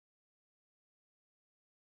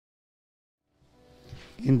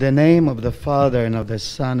In the name of the Father, and of the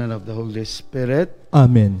Son, and of the Holy Spirit.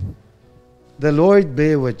 Amen. The Lord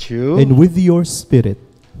be with you. And with your spirit.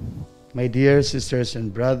 My dear sisters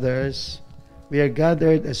and brothers, we are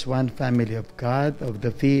gathered as one family of God of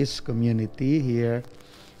the Feast community here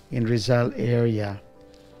in Rizal area.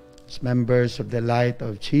 As members of the Light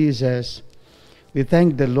of Jesus, we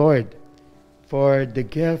thank the Lord for the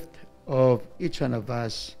gift of each one of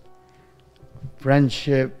us,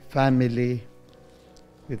 friendship, family.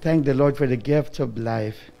 We thank the Lord for the gift of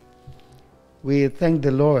life. We thank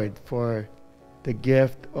the Lord for the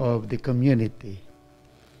gift of the community.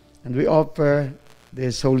 And we offer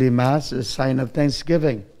this Holy Mass as a sign of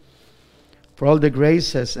thanksgiving for all the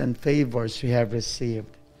graces and favors we have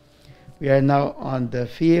received. We are now on the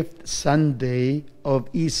 5th Sunday of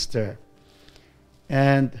Easter.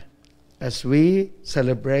 And as we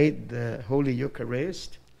celebrate the Holy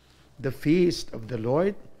Eucharist, the feast of the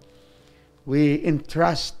Lord, we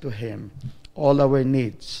entrust to Him all our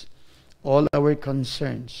needs, all our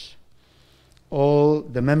concerns, all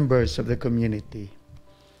the members of the community.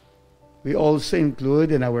 We also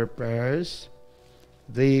include in our prayers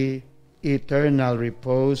the eternal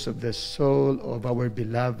repose of the soul of our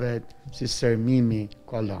beloved Sister Mimi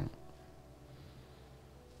Colong.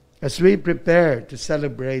 As we prepare to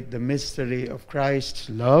celebrate the mystery of Christ's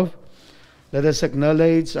love, let us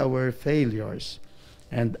acknowledge our failures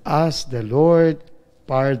and ask the Lord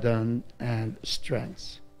pardon and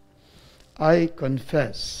strength. I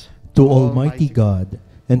confess to Almighty God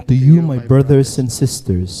and to you, my brothers and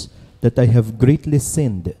sisters, that I have greatly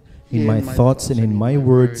sinned in my thoughts and in my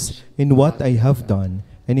words, in what I have done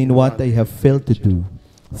and in what I have failed to do,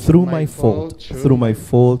 through my fault, through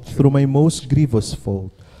my most grievous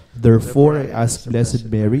fault. Therefore I ask Blessed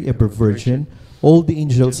Mary, ever Virgin, all the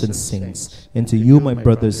angels and saints, and to you, my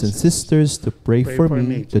brothers and sisters, to pray for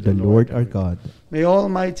me to the Lord our God. May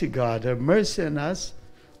Almighty God have mercy on us,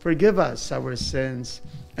 forgive us our sins,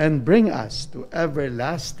 and bring us to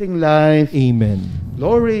everlasting life. Amen.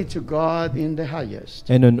 Glory to God in the highest.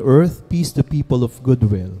 And on earth, peace to people of good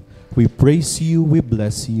will. We praise you, we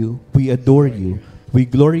bless you, we adore you, we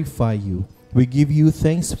glorify you, we give you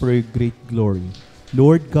thanks for your great glory.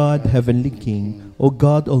 Lord God, Heavenly King, O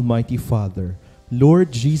God, Almighty Father,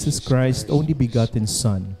 Lord Jesus Christ, only begotten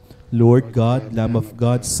Son, Lord God, Lamb of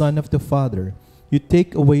God, Son of the Father, you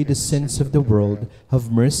take away the sins of the world,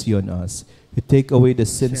 have mercy on us. You take away the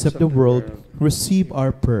sins of the world, receive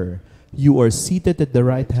our prayer. You are seated at the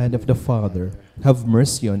right hand of the Father, have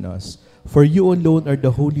mercy on us. For you alone are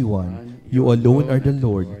the Holy One, you alone are the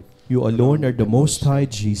Lord, you alone are the Most High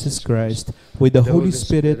Jesus Christ, with the Holy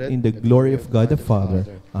Spirit, in the glory of God the Father.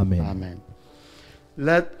 Amen. Amen.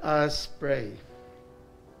 Let us pray.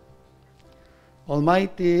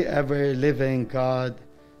 Almighty, ever-living God,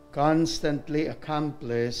 constantly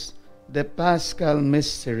accomplish the Paschal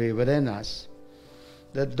mystery within us,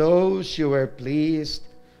 that those you were pleased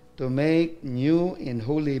to make new in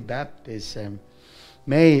holy baptism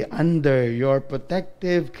may, under your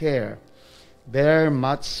protective care, bear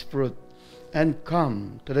much fruit and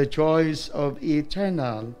come to the joys of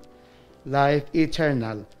eternal life,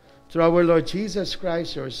 through our Lord Jesus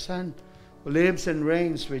Christ, your Son, who lives and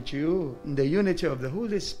reigns with you in the unity of the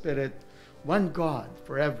Holy Spirit, one God,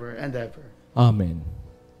 forever and ever. Amen.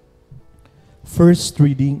 First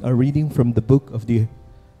reading, a reading from the book of the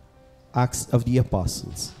Acts of the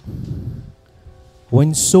Apostles.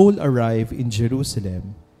 When Saul arrived in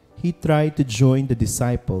Jerusalem, he tried to join the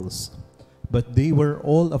disciples, but they were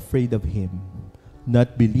all afraid of him,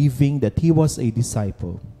 not believing that he was a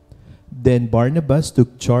disciple. Then Barnabas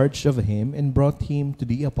took charge of him and brought him to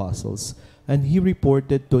the apostles, and he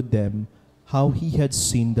reported to them how he had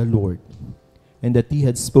seen the Lord, and that he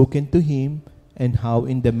had spoken to him, and how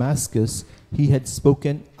in Damascus he had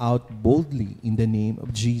spoken out boldly in the name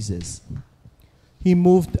of Jesus. He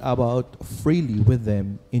moved about freely with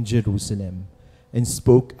them in Jerusalem, and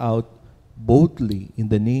spoke out boldly in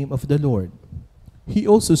the name of the Lord. He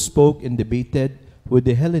also spoke and debated with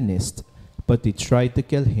the Hellenists, but they tried to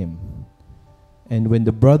kill him. And when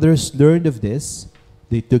the brothers learned of this,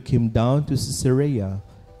 they took him down to Caesarea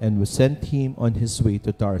and sent him on his way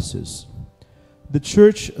to Tarsus. The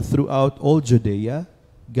church throughout all Judea,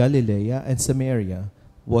 Galilee, and Samaria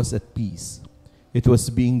was at peace. It was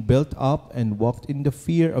being built up and walked in the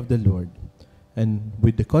fear of the Lord. And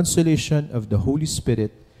with the consolation of the Holy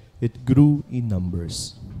Spirit, it grew in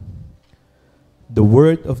numbers. The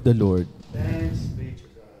word of the Lord. Thanks be to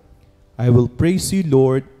God. I will praise you,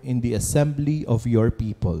 Lord, in the assembly of your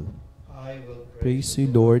people. I will Praise you,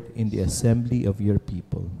 Lord, in the assembly of your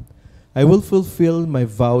people. I will fulfill my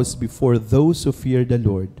vows before those who fear the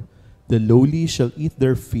Lord. The lowly shall eat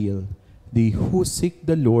their fill. They who seek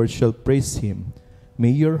the Lord shall praise him.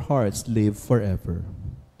 May your hearts live forever.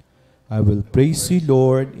 I will praise you,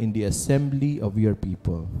 Lord, in the assembly of your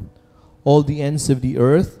people. All the ends of the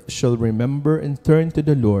earth shall remember and turn to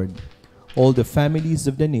the Lord. All the families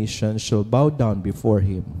of the nations shall bow down before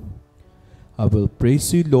him. I will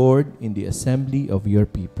praise you, Lord, in the assembly of your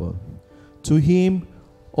people. To him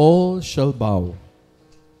all shall bow.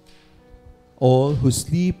 All who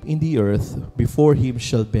sleep in the earth before him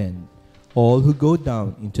shall bend. All who go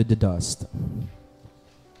down into the dust.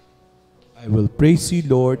 I will praise you,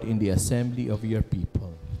 Lord, in the assembly of your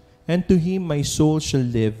people. And to him my soul shall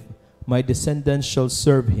live, my descendants shall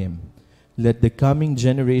serve him. Let the coming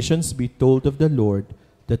generations be told of the Lord,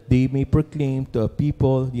 that they may proclaim to a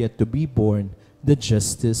people yet to be born the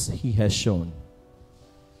justice he has shown.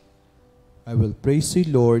 I will praise you,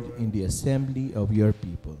 Lord, in the assembly of your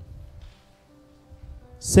people.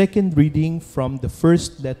 Second reading from the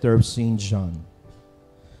first letter of St. John.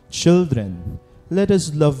 Children, let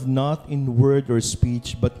us love not in word or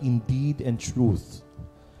speech, but in deed and truth.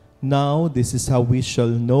 Now this is how we shall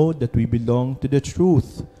know that we belong to the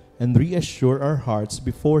truth, and reassure our hearts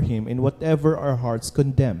before him in whatever our hearts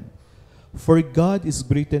condemn. For God is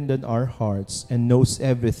greater than our hearts and knows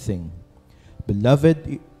everything.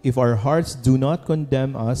 Beloved, if our hearts do not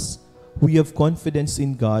condemn us, we have confidence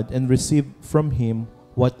in God and receive from him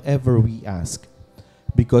whatever we ask,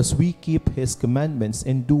 because we keep his commandments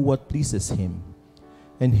and do what pleases him.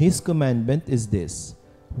 And his commandment is this: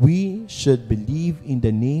 we should believe in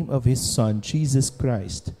the name of his Son, Jesus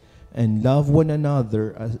Christ, and love one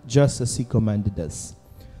another just as he commanded us.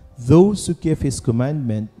 Those who keep his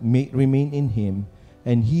commandment may remain in him,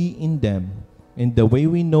 and he in them. And the way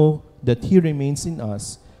we know that he remains in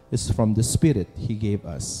us is from the Spirit he gave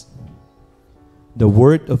us. The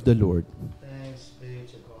word of the Lord. Thanks be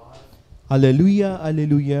to God. Alleluia,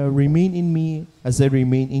 alleluia, remain in me as I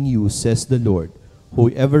remain in you, says the Lord.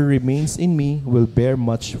 Whoever remains in me will bear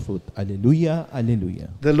much fruit. Alleluia, alleluia.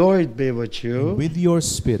 The Lord be with you. And with your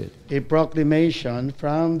spirit. A proclamation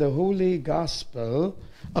from the Holy Gospel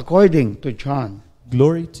according to John.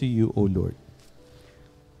 Glory to you, O Lord.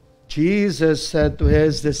 Jesus said to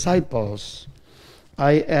his disciples,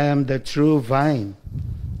 I am the true vine,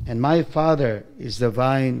 and my Father is the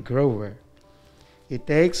vine grower. He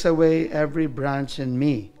takes away every branch in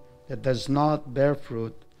me that does not bear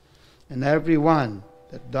fruit, and every one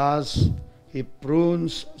that does, he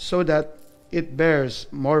prunes so that it bears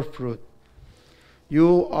more fruit.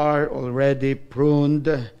 You are already pruned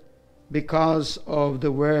because of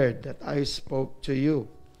the word that I spoke to you.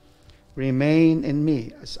 Remain in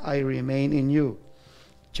me as I remain in you.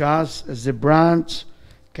 Just as the branch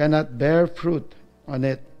cannot bear fruit on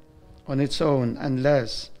its own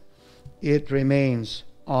unless it remains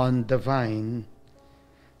on the vine,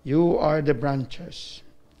 you are the branches.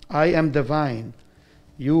 I am the vine.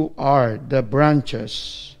 You are the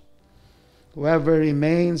branches. Whoever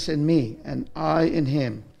remains in me and I in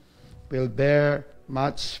him will bear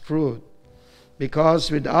much fruit,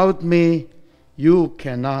 because without me you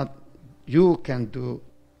can do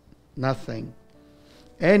nothing.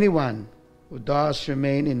 Anyone who does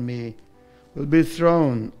remain in me will be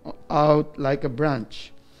thrown out like a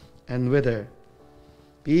branch and wither.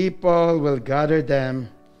 People will gather them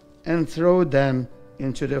and throw them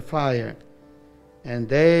into the fire, and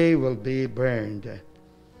they will be burned.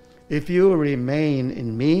 If you remain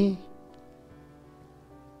in me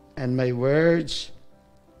and my words,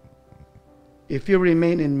 if you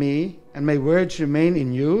remain in me and my words remain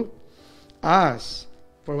in you, ask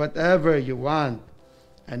for whatever you want,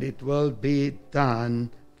 and it will be done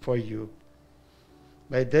for you.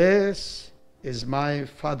 By this is my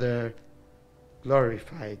Father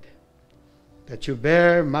glorified, that you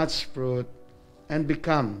bear much fruit and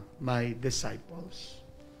become my disciples.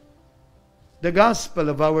 The gospel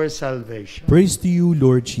of our salvation. Praise to you,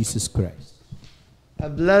 Lord Jesus Christ. A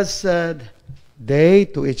blessed day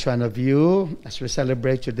to each one of you as we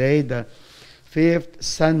celebrate today the 5th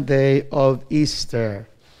Sunday of Easter.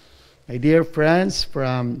 My dear friends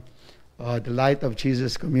from the Light of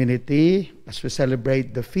Jesus community, as we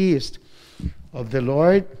celebrate the feast of the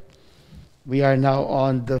Lord, we are now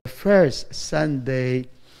on the first Sunday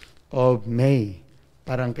of May.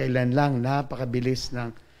 Parang kailan lang, napakabilis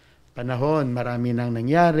ng panahon. Marami nang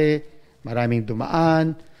nangyari, maraming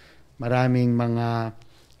dumaan, maraming mga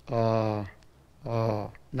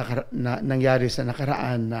nangyari sa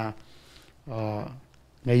nakaraan na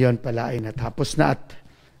ngayon pala ay natapos na at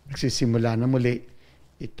nagsisimula na muli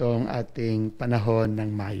itong ating panahon ng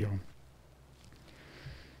Mayo.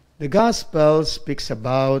 The Gospel speaks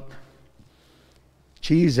about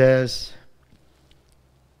Jesus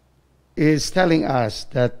is telling us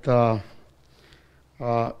that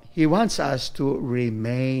He wants us to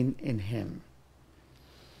remain in Him.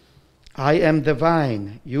 I am the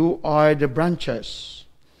vine, you are the branches.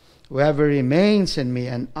 Whoever remains in me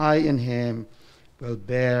and I in him will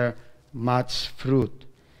bear much fruit,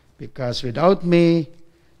 because without me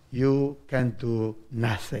you can do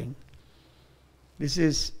nothing. This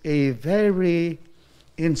is a very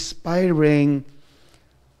inspiring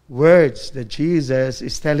words that Jesus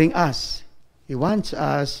is telling us. He wants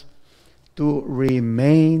us to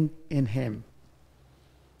remain in Him.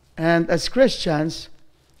 And as Christians,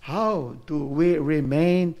 how do we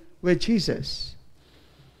remain with Jesus?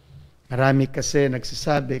 Marami kasi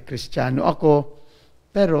nagsasabi, Kristiyano ako,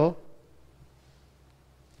 pero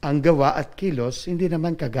ang gawa at kilos hindi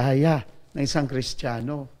naman kagaya ng isang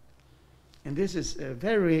Kristiyano. And this is a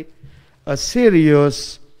very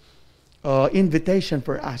serious invitation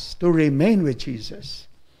for us to remain with Jesus.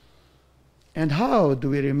 And how do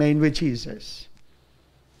we remain with Jesus?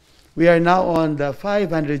 We are now on the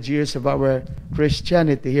 500 years of our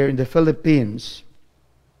Christianity here in the Philippines.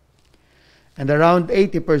 And around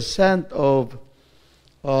 80% of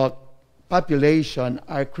population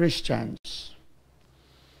are Christians.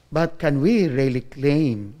 But can we really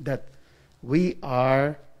claim that we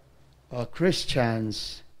are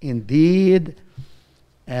Christians in deed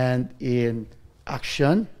and in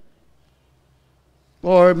action?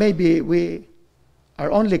 Or maybe we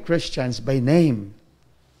are only Christians by name.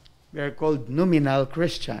 We are called nominal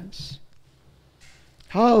Christians.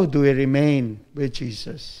 How do we remain with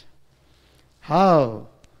Jesus? How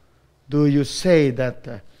do you say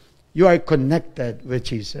that you are connected with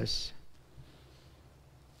Jesus?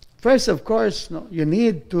 First, of course, you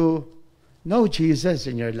need to know Jesus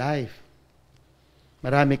in your life.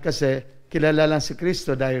 Marami kasi kilala lang si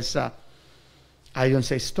Kristo dahil sa ayon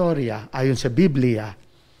sa istorya, ayon sa Biblia,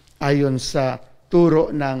 ayon sa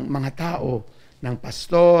turo ng mga tao, ng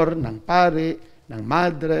pastor, ng pari, ng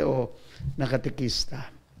madre o ng katekista.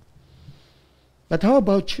 But how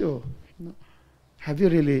about you? Have you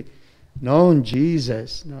really known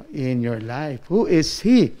Jesus in your life? Who is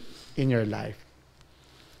He in your life?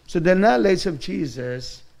 So the knowledge of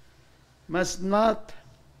Jesus must not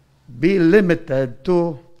be limited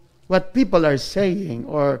to what people are saying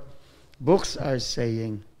or books are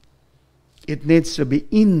saying. It needs to be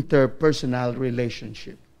interpersonal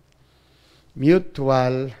relationship,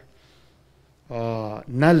 mutual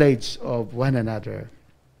knowledge of one another.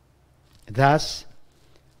 Thus,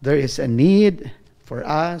 there is a need for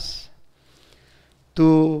us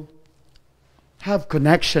to have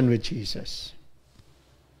connection with Jesus.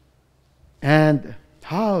 And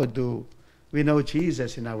how do we know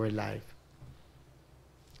Jesus in our life?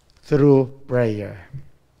 Through prayer.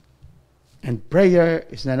 And prayer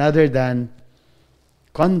is none other than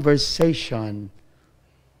conversation,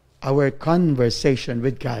 our conversation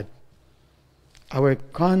with God, our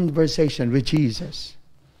conversation with Jesus,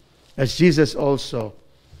 as Jesus also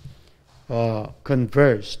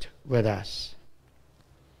conversed with us.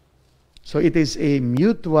 So it is a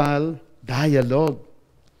mutual dialogue.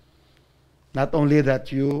 Not only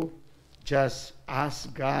that you just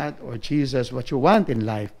ask God or Jesus what you want in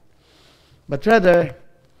life, but rather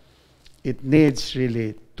it needs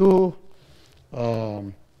really to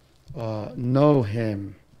know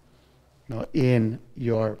Him in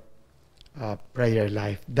your prayer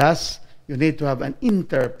life. Thus, you need to have an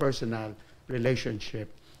interpersonal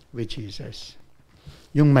relationship with Jesus.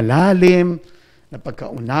 Yung malalim na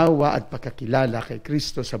pagkaunawa at pagkakilala kay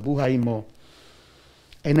Kristo sa buhay mo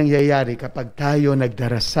ay nangyayari kapag tayo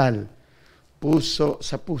nagdarasal puso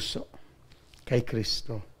sa puso kay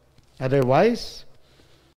Kristo. Otherwise,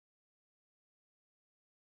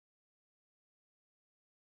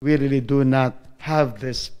 we really do not have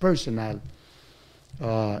this personal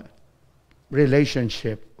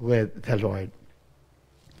relationship with the Lord.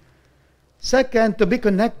 Second, to be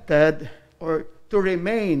connected or to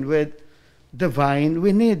remain with the vine,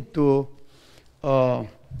 we need to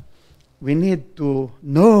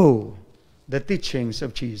know the teachings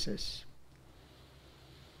of Jesus.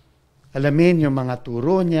 Alamin yung mga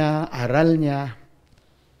turo niya, aral niya,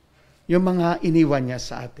 yung mga iniwan niya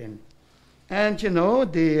sa atin. And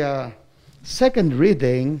the second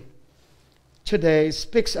reading today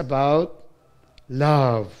speaks about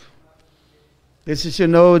love. This is,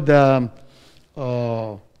 the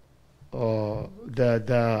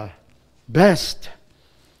best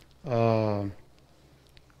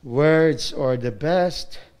words or the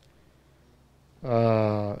best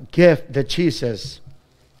gift that Jesus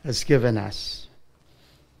has given us.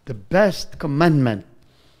 The best commandment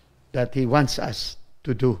that He wants us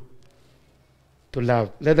to do, to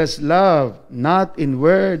love. Let us love not in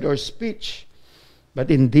word or speech, but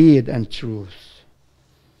in deed and truth.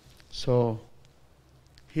 So,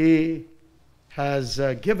 He has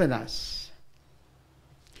given us,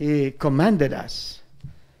 He commanded us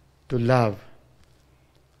to love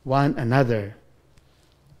one another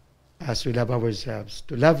as we love ourselves.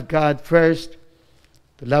 To love God first,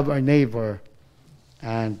 to love our neighbor,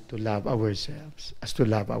 and to love ourselves, as to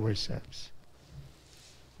love ourselves.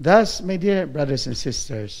 Thus, my dear brothers and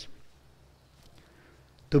sisters,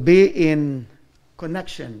 to be in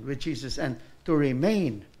connection with Jesus and to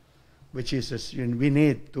remain with Jesus, we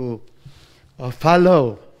need to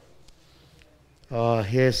follow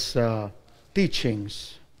His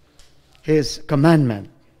teachings, His commandment.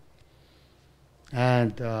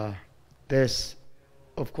 And this,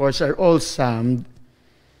 of course, are all summed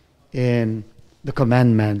in the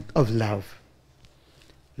commandment of love.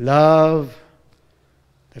 Love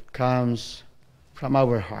that comes from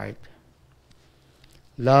our heart.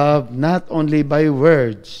 Love not only by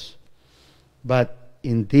words, but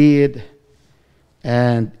in deed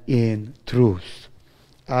and in truth.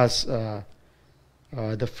 As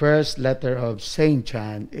the first letter of St.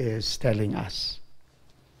 John is telling us.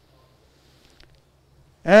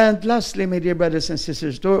 And lastly, my dear brothers and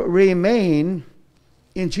sisters, to remain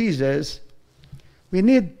in Jesus, we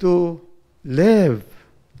need to live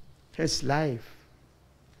His life.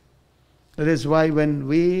 That is why when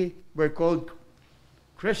we were called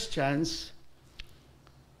Christians,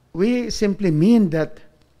 we simply mean that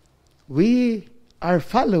we are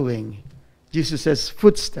following Jesus'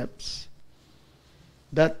 footsteps,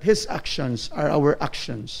 that His actions are our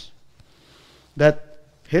actions, that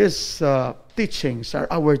His teachings are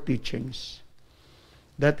our teachings,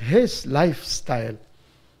 that His lifestyle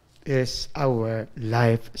is our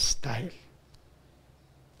lifestyle.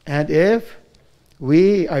 And if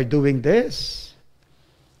we are doing this,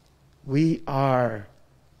 we are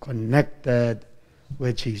connected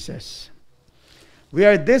with Jesus. We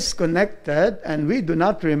are disconnected and we do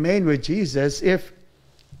not remain with Jesus if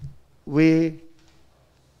we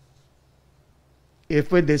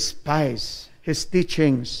despise His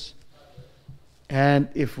teachings and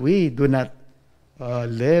if we do not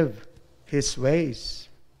live His ways,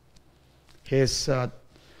 His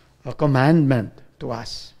commandment to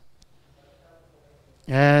us.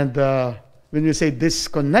 And when you say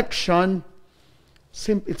disconnection,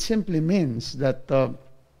 it simply means that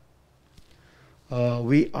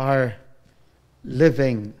we are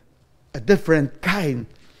living a different kind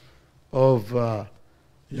of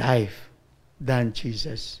life than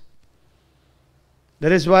Jesus.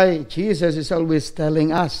 That is why Jesus is always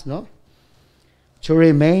telling us, no, to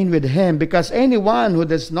remain with Him, because anyone who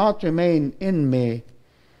does not remain in me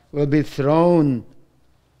will be thrown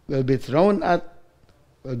out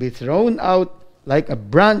like a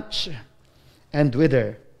branch and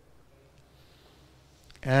wither.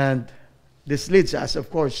 And this leads us, of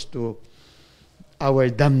course, to our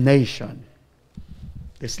damnation.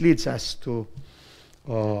 This leads us to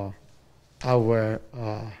our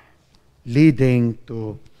leading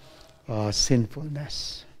to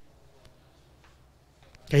sinfulness.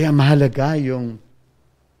 Kaya mahalaga yung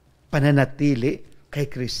pananatili kay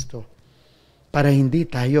Kristo para hindi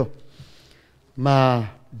tayo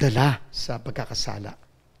madala sa pagkakasala.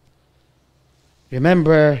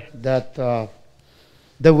 Remember that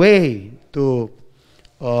the way to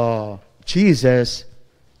Jesus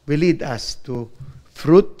will lead us to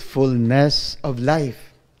fruitfulness of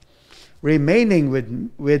life. Remaining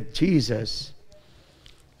with Jesus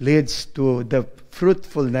leads to the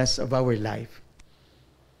fruitfulness of our life.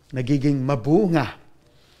 Nagiging mabunga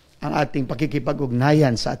ang ating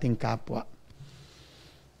pakikipag-ugnayan sa ating kapwa.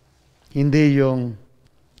 Hindi yung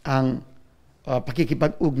ang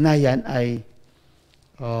pakikipag-ugnayan ay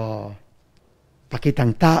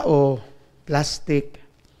pakitang tao, plastic.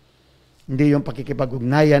 Hindi yung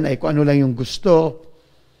pakikipag-ugnayan ay kung ano lang yung gusto.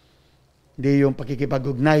 Hindi yung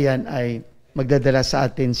pakikipag-ugnayan ay magdadala sa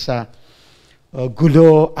atin sa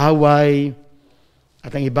gulo, away,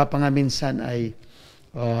 at ang iba pa nga minsan ay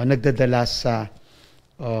nagdadala sa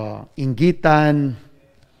inggitan,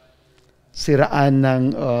 siraan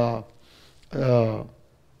ng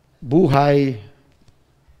buhay,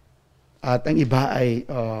 at ang iba ay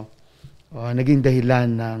naging dahilan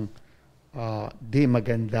ng di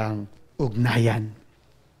magandang ugnayan.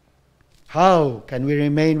 How can we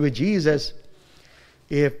remain with Jesus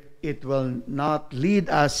if it will not lead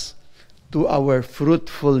us to our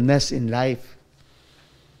fruitfulness in life?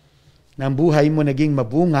 Nang buhay mo naging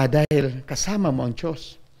mabunga dahil kasama mo ang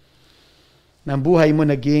Diyos. Nang buhay mo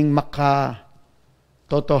naging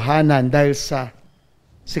makatotohanan dahil sa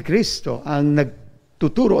si Kristo ang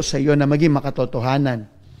nagtuturo sa iyo na maging makatotohanan.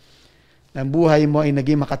 Ang buhay mo ay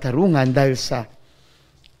naging makatarungan dahil sa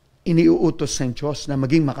iniuutos ng Diyos na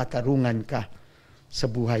maging makatarungan ka sa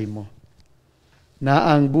buhay mo.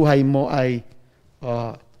 Na ang buhay mo ay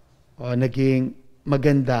naging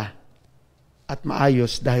maganda at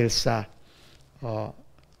maayos dahil sa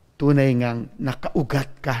tunay ngang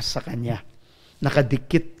nakaugat ka sa Kanya.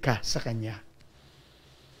 Nakadikit ka sa Kanya.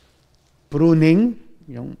 Pruning,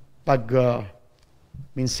 yung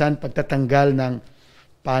minsan pagtatanggal ng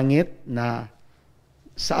pangit na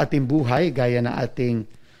sa ating buhay, gaya ng ating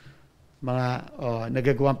mga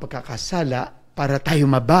nagagawang pagkakasala, para tayo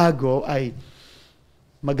mabago ay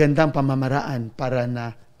magandang pamamaraan para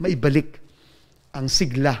na maibalik ang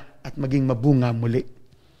sigla at maging mabunga muli.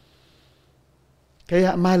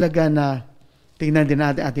 Kaya mahalaga na tingnan din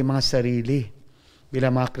natin ating mga sarili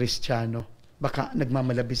bilang mga Kristiyano. Baka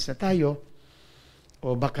nagmamalabis na tayo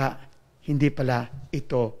o baka hindi pala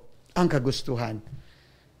ito ang kagustuhan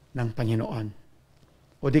ng Panginoon.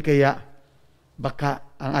 O di kaya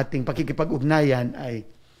baka ang ating pakikipag-ugnayan ay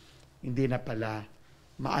hindi na pala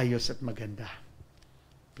maayos at maganda.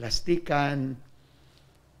 Plastikan,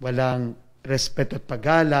 walang respeto at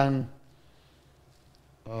paggalang,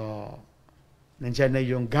 nandiyan na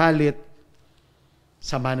yung galit,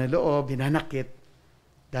 sama ng loob, hinanakit,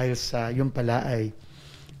 dahil sa yung pala ay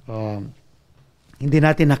hindi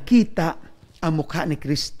natin nakita ang mukha ni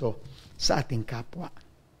Kristo sa ating kapwa.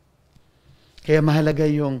 Kaya mahalaga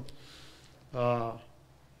yung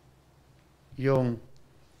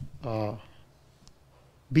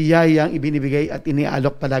biyayang ibinibigay at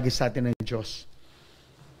inialok palagi sa atin ng Diyos.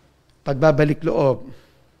 Pagbabalik loob,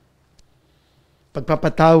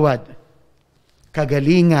 pagpapatawad,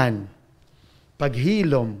 kagalingan,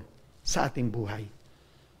 paghilom sa ating buhay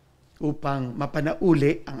upang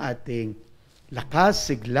mapanauli ang ating lakas,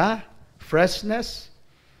 sigla, freshness,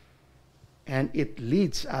 and it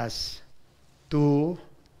leads us to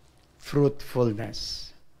fruitfulness.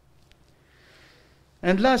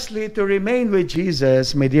 And lastly, to remain with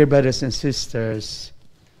Jesus, my dear brothers and sisters,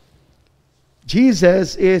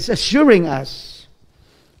 Jesus is assuring us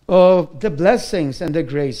of the blessings and the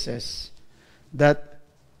graces that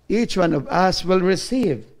each one of us will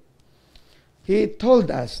receive. He told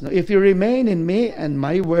us, if you remain in me and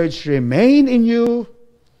my words remain in you,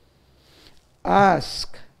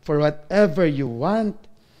 ask for whatever you want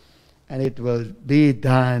and it will be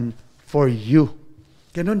done for you.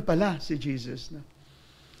 Ganun pala si Jesus.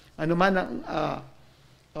 Ano man ang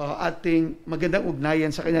ating magandang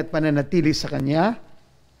ugnayan sa Kanya at pananatili sa Kanya,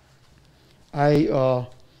 ay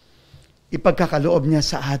ipagkakaloob niya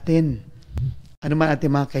sa atin. Ano man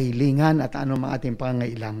ating mga kahilingan at ano man ating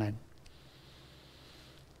pangangailangan.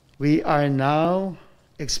 We are now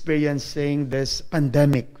experiencing this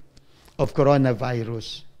pandemic of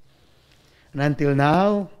coronavirus. And until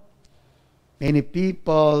now, many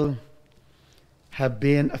people have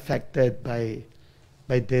been affected by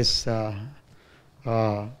this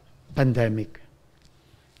pandemic.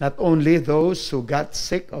 Not only those who got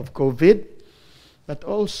sick of COVID, but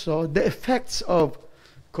also the effects of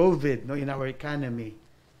COVID in our economy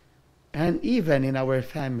and even in our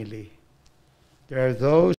family. There are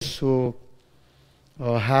those who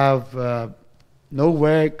have no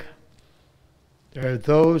work. There are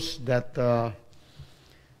those that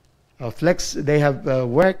they have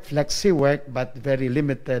flexi work, but very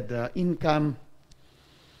limited income.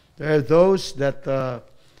 There are those that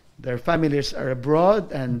their families are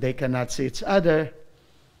abroad and they cannot see each other.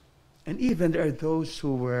 And even there are those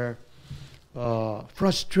who were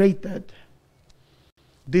frustrated,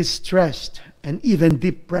 distressed, and even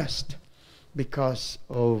depressed because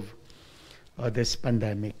of this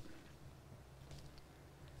pandemic.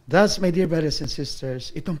 Thus, my dear brothers and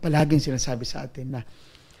sisters, itong palaging sinasabi sa atin na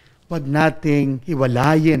huwag nating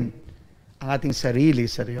hiwalayin ang ating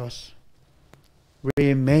sarili sa Diyos.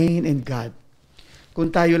 Remain in God.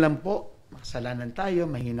 Kung tayo lang po, makasalanan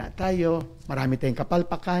tayo, mahina tayo, marami tayong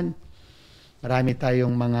kapalpakan, marami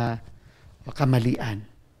tayong mga kamalian.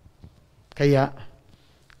 Kaya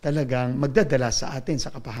talagang magdadala sa atin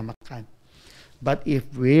sa kapahamakan. But if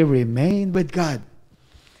we remain with God,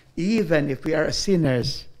 even if we are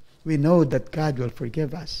sinners, we know that God will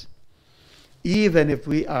forgive us. Even if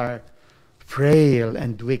we are frail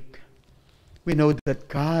and weak, we know that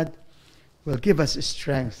God will give us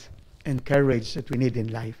strength and courage that we need in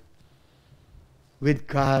life. With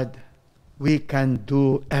God, we can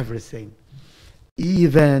do everything,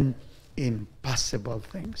 even impossible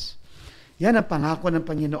things. Yan ang pangako ng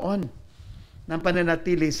Panginoon. Nang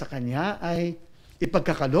pananatili sa Kanya ay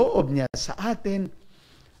ipagkakaloob niya sa atin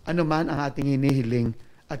anuman ang ating hinihiling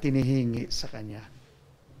at inihingi sa Kanya.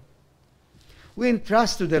 We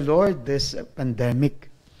entrust to the Lord this pandemic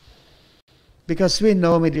because we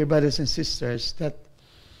know, my dear brothers and sisters, that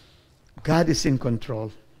God is in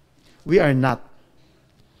control. We are not.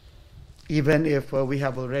 Even if we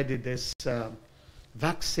have already this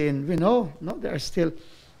vaccine, we know there are still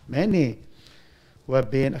many who have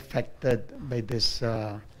been affected by this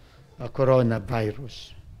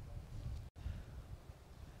coronavirus.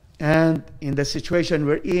 And in the situation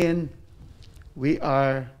we're in, we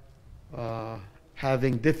are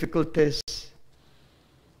having difficulties.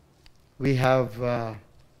 We have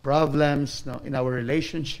problems in our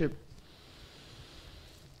relationship.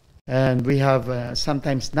 And we have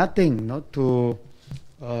sometimes nothing to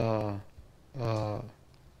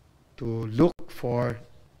look for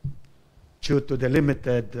due to the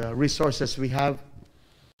limited resources we have.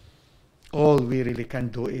 All we really can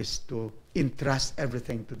do is to entrust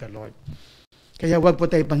everything to the Lord. Kaya wag po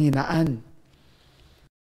tayo panghinaan.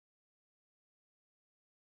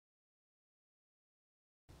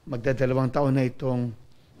 Magdadalawang taon na itong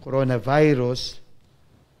coronavirus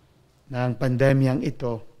ng pandemyang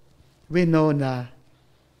ito. We know na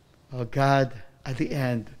God at the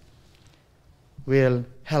end will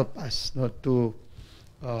help us to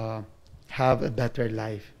have a better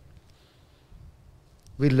life.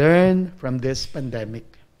 We learn from this pandemic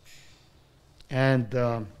and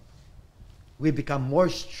we become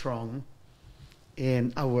more strong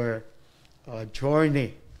in our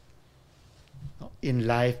journey in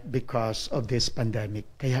life because of this pandemic.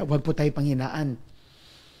 Kaya wag po tayo panghinaan.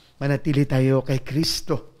 Manatili tayo kay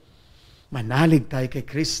Kristo. Manalig tayo kay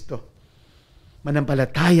Kristo.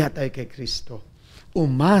 Manampalataya tayo kay Kristo.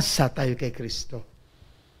 Umasa tayo kay Kristo.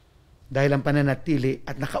 Dahil ang pananatili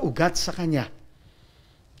at nakaugat sa Kanya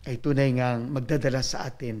ay tunay ngang magdadala sa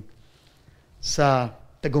atin sa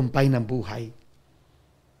tagumpay ng buhay.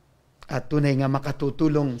 At tunay nga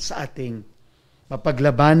makatutulong sa ating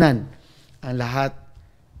mapaglabanan ang lahat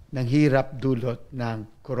ng hirap dulot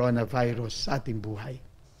ng coronavirus sa ating buhay.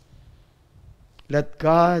 Let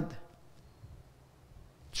God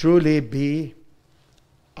truly be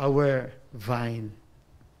our vine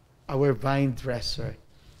dresser,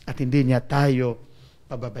 at hindi niya tayo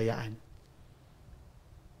pababayaan.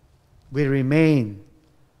 We remain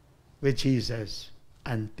with Jesus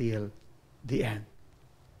until the end.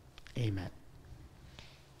 Amen.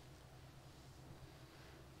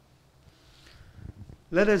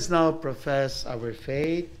 Let us now profess our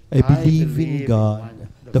faith. I believe in God,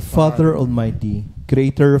 the Father Almighty,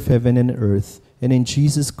 creator of heaven and earth, and in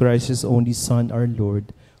Jesus Christ, his only Son, our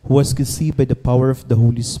Lord, who was conceived by the power of the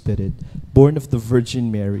Holy Spirit, born of the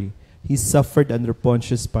Virgin Mary. He suffered under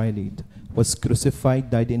Pontius Pilate, was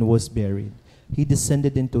crucified, died, and was buried. He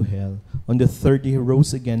descended into hell. On the third day he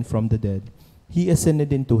rose again from the dead. He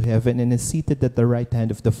ascended into heaven and is seated at the right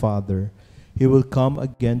hand of the Father. He will come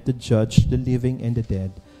again to judge the living and the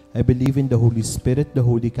dead. I believe in the Holy Spirit, the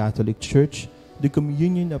Holy Catholic Church, the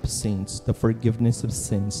communion of saints, the forgiveness of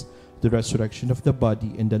sins, the resurrection of the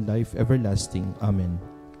body, and the life everlasting. Amen.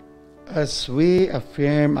 As we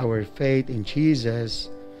affirm our faith in Jesus,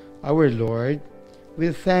 our Lord,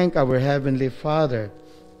 we thank our Heavenly Father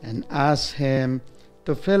and ask Him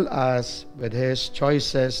to fill us with His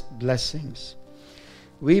choicest blessings.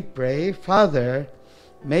 We pray, Father,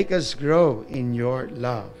 make us grow in your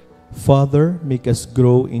love. Father, make us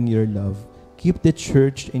grow in your love. Keep the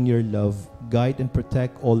church in your love. Guide and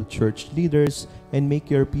protect all church leaders and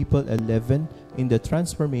make your people a leaven in the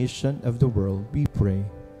transformation of the world. We pray.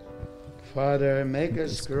 Father, make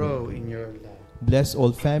us grow in your love. Bless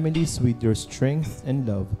all families with your strength and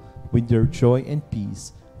love, with your joy and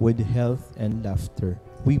peace, with health and laughter.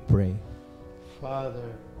 We pray.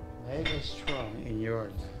 Father, make us strong in your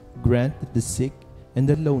love. Grant that the sick and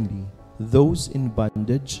the lonely, those in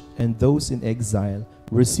bondage and those in exile,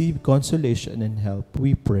 receive consolation and help.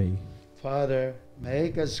 We pray. Father,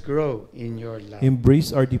 make us grow in your love.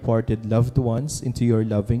 Embrace our departed loved ones into your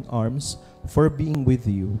loving arms, for being with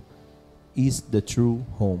you is the true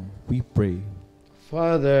home. We pray.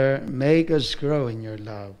 Father, make us grow in your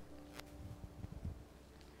love.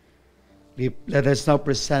 Let us now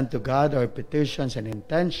present to God our petitions and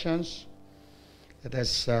intentions. Let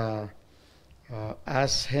us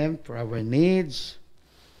ask Him for our needs,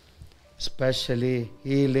 especially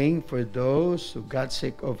healing for those who got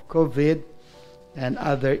sick of COVID and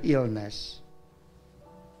other illness.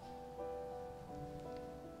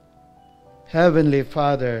 Heavenly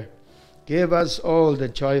Father, give us all the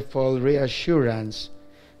joyful reassurance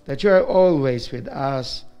that you are always with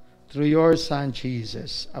us through your Son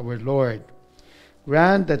Jesus, our Lord.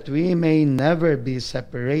 Grant that we may never be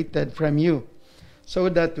separated from you, so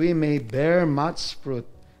that we may bear much fruit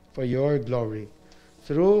for your glory.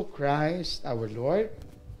 Through Christ our Lord.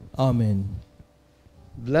 Amen.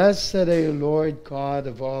 Blessed are you, Lord God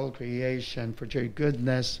of all creation. For your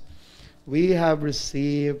goodness we have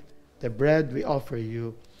received the bread we offer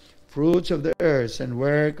you, fruits of the earth and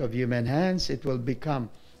work of human hands. It will become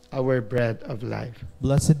our bread of life.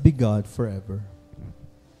 Blessed be God forever.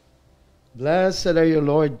 Blessed are you,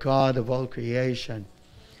 Lord God of all creation.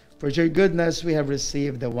 For your goodness we have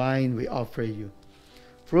received the wine we offer you,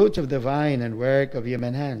 fruit of the vine and work of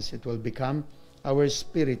human hands. It will become our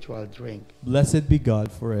spiritual drink. Blessed be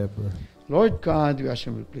God forever. Lord God, we ask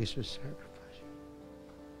you to please your sacrifice.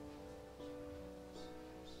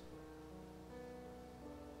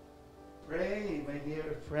 Pray, my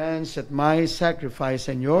dear friends, that my sacrifice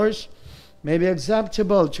and yours may be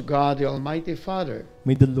acceptable to God, the Almighty Father.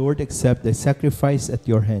 May the Lord accept the sacrifice at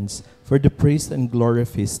your hands for the praise and glory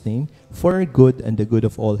of his name, for our good and the good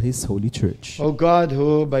of all his holy church. O God,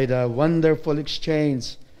 who by the wonderful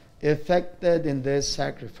exchange effected in this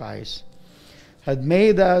sacrifice had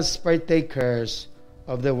made us partakers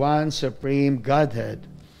of the one supreme Godhead,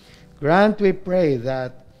 grant, we pray,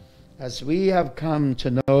 that as we have come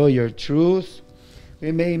to know your truth,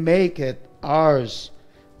 we may make it ours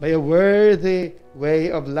by a worthy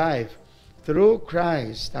way of life, through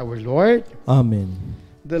Christ our Lord. Amen.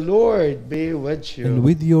 The Lord be with you. And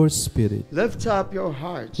with your spirit. Lift up your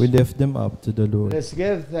hearts. We lift them up to the Lord. Let's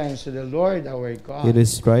give thanks to the Lord our God. It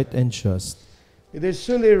is right and just. It is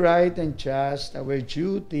truly right and just, our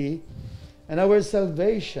duty and our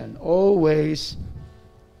salvation, always,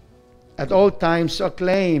 at all times, to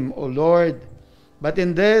acclaim, O Lord, but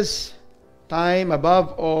in this time,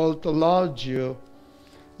 above all, to laud you,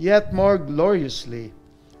 yet more gloriously,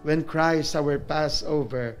 when Christ our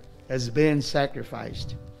Passover has been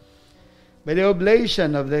sacrificed. By the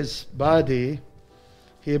oblation of this body,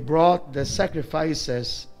 he brought the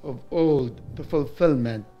sacrifices of old to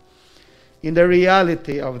fulfillment in the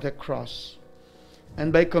reality of the cross.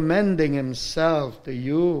 And by commending himself to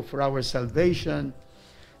you for our salvation,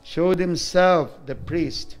 showed himself the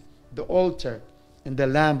priest, the altar, and the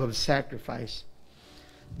lamb of sacrifice.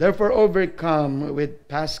 Therefore, overcome with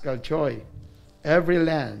paschal joy, every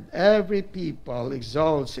land, every people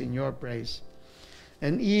exalts in your praise,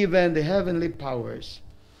 and even the heavenly powers,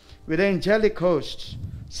 with the angelic hosts,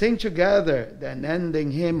 sing together the unending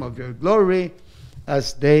hymn of your glory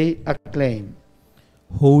as they acclaim.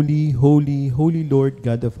 Holy, holy, holy Lord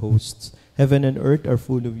God of hosts, heaven and earth are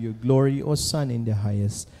full of your glory, O Son in the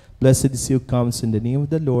highest. Blessed is he who comes in the name of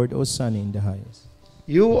the Lord, O Son in the highest.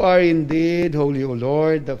 You are indeed holy, O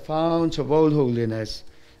Lord, the fount of all holiness.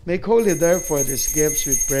 Make holy, therefore, these gifts,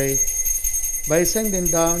 we pray, by sending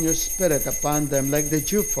down your Spirit upon them like the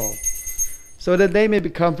dewfall, so that they may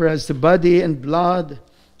become for us the body and blood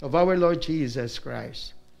of our Lord Jesus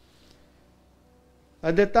Christ.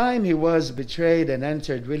 At the time he was betrayed and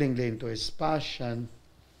entered willingly into his passion,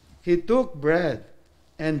 he took bread,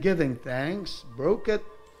 and giving thanks, broke it,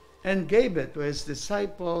 and gave it to his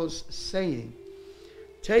disciples, saying,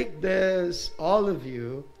 "Take this, all of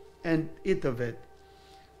you, and eat of it.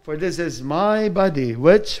 For this is my body,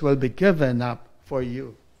 which will be given up for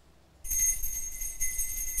you."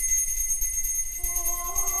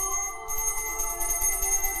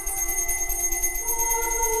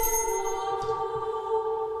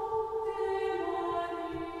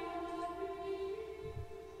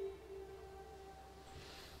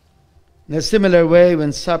 In a similar way,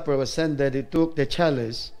 when supper was ended, he took the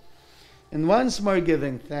chalice, and once more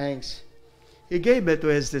giving thanks, he gave it to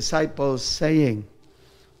his disciples, saying,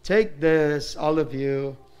 "Take this, all of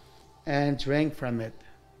you, and drink from it.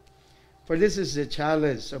 For this is the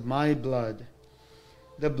chalice of my blood,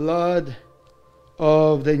 the blood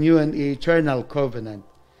of the new and eternal covenant,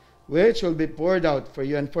 which will be poured out for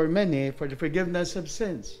you and for many for the forgiveness of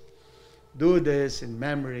sins. Do this in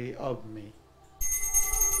memory of me."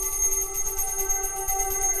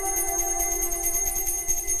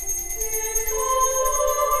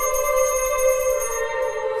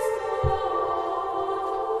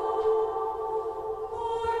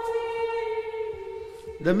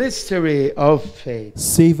 The mystery of faith.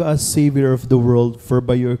 Save us, Savior of the world, for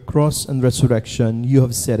by your cross and resurrection you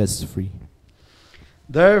have set us free.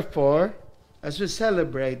 Therefore, as we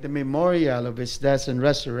celebrate the memorial of his death and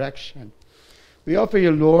resurrection, we offer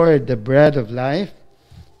you, Lord, the bread of life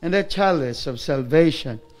and the chalice of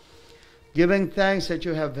salvation, giving thanks that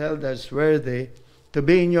you have held us worthy to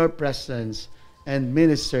be in your presence and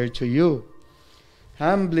minister to you.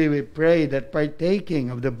 Humbly we pray that,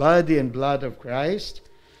 partaking of the body and blood of Christ,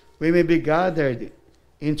 we may be gathered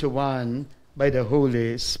into one by the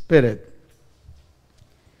Holy Spirit.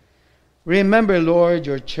 Remember, Lord,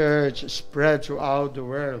 your church spread throughout the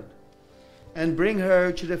world, and bring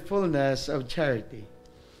her to the fullness of charity.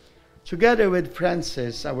 Together with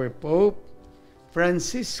Francis, our Pope,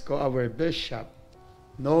 Francisco, our Bishop,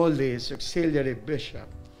 Nolis, Auxiliary Bishop,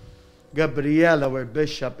 Gabriel, our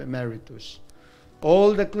Bishop Emeritus,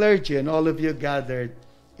 all the clergy and all of you gathered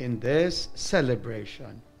in this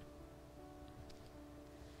celebration.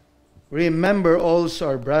 Remember also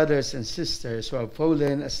our brothers and sisters who have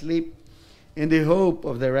fallen asleep in the hope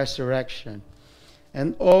of the resurrection,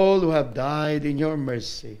 and all who have died in your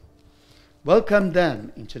mercy. Welcome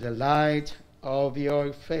them into the light of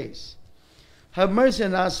your face. Have mercy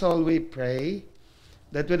on us all, we pray,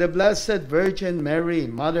 that with the Blessed Virgin Mary,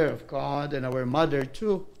 Mother of God, and our Mother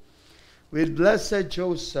too, with blessed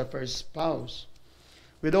Joseph, her spouse,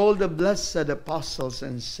 with all the blessed apostles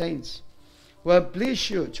and saints who have pleased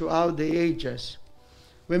you throughout the ages,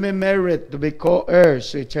 we may merit to be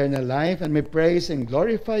co-heirs to eternal life, and may praise and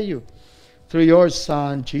glorify you through your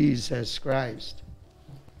Son, Jesus Christ.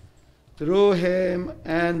 Through him,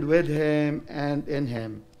 and with him, and in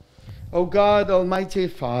him, O God, Almighty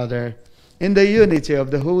Father, in the unity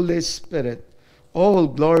of the Holy Spirit, all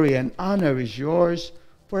glory and honor is yours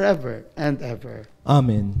forever and ever.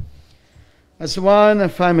 Amen. As one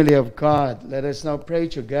family of God, let us now pray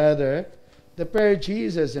together the prayer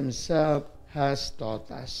Jesus himself has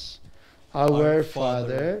taught us. Our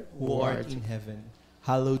Father, who art in heaven,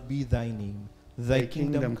 hallowed be thy name. Thy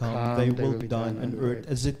kingdom come, thy will be done on earth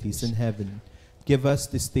as it is in heaven. Give us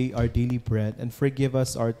this day our daily bread, and forgive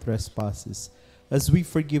us our trespasses, as we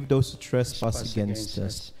forgive those who trespass against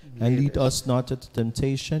us. And lead us not into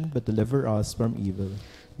temptation, but deliver us from evil.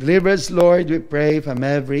 Deliver us, Lord, we pray, from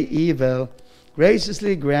every evil.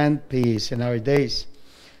 Graciously grant peace in our days,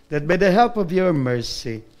 that by the help of your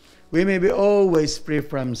mercy, we may be always free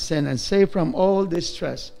from sin and safe from all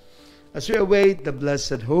distress, as we await the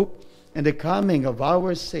blessed hope and the coming of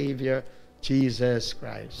our Savior, Jesus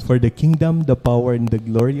Christ. For the kingdom, the power, and the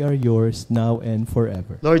glory are yours, now and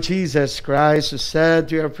forever. Lord Jesus Christ, who said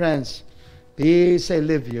to your friends, peace I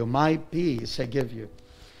leave you, my peace I give you.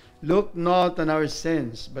 Look not on our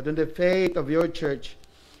sins, but on the faith of your church,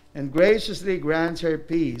 and graciously grant her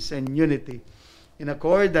peace and unity, in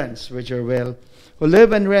accordance with your will, who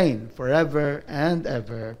live and reign forever and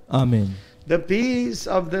ever. Amen. The peace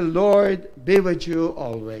of the Lord be with you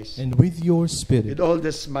always. And with your spirit. With all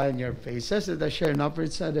the smile in your faces, let us share now for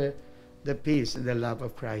each other the peace and the love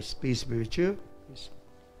of Christ. Peace be with you. Peace.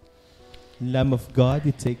 Lamb of God,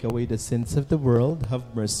 you take away the sins of the world, have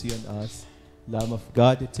mercy on us. Lamb of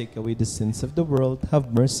God, you take away the sins of the world,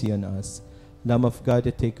 have mercy on us. Lamb of God,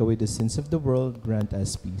 you take away the sins of the world, grant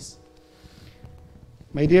us peace.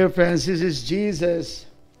 My dear friends, this is Jesus,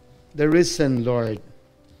 the risen Lord,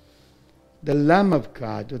 the Lamb of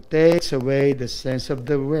God who takes away the sins of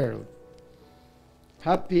the world.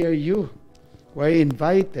 Happy are you who are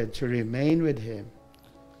invited to remain with him.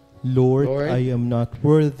 Lord, I am not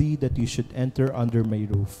worthy that you should enter under my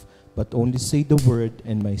roof, but only say the word,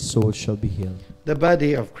 and my soul shall be healed. The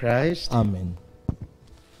body of Christ. Amen.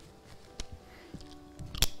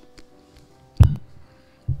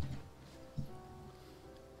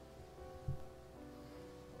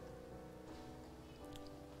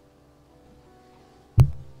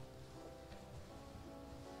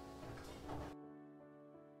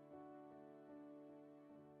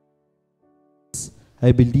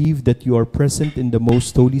 I believe that you are present in the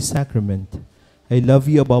most holy sacrament. I love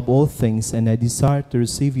you above all things, and I desire to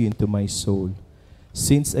receive you into my soul.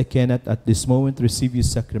 Since I cannot at this moment receive you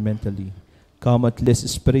sacramentally, come at least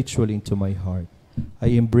spiritually into my heart. I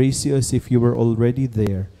embrace you as if you were already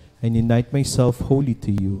there, and unite myself wholly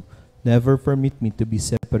to you. Never permit me to be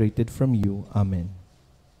separated from you. Amen.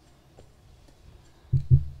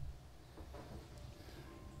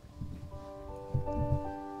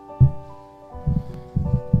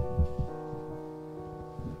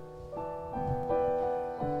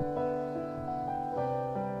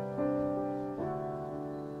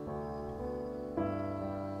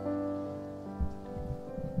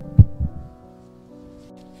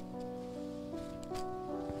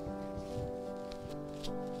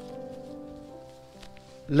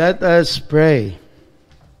 Let us pray.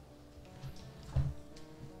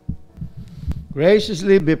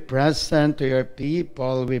 Graciously be present to your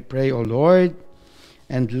people, we pray, O Lord,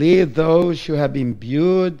 and lead those who have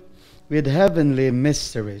imbued with heavenly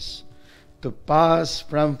mysteries to pass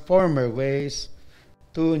from former ways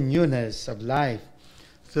to newness of life,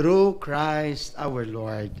 through Christ our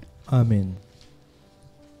Lord. Amen.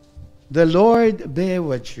 The Lord be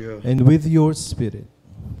with you. And with your spirit.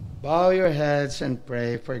 Bow your heads and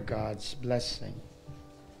pray for God's blessing.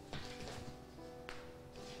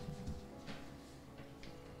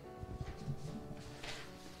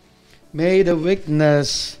 May the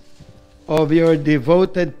weakness of your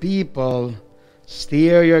devoted people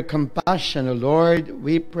stir your compassion, O Lord,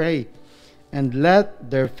 we pray, and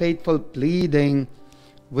let their faithful pleading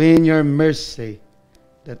win your mercy,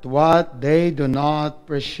 that what they do not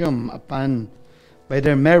presume upon by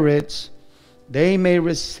their merits, they may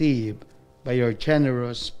receive by your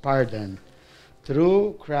generous pardon.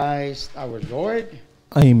 Through Christ our Lord.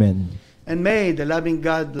 Amen. And may the loving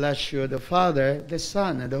God bless you, the Father, the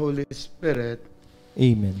Son, and the Holy Spirit.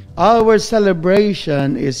 Amen. Our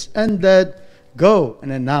celebration is ended. Go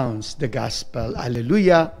and announce the gospel.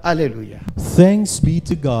 Alleluia, alleluia. Thanks be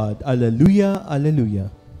to God. Alleluia, alleluia.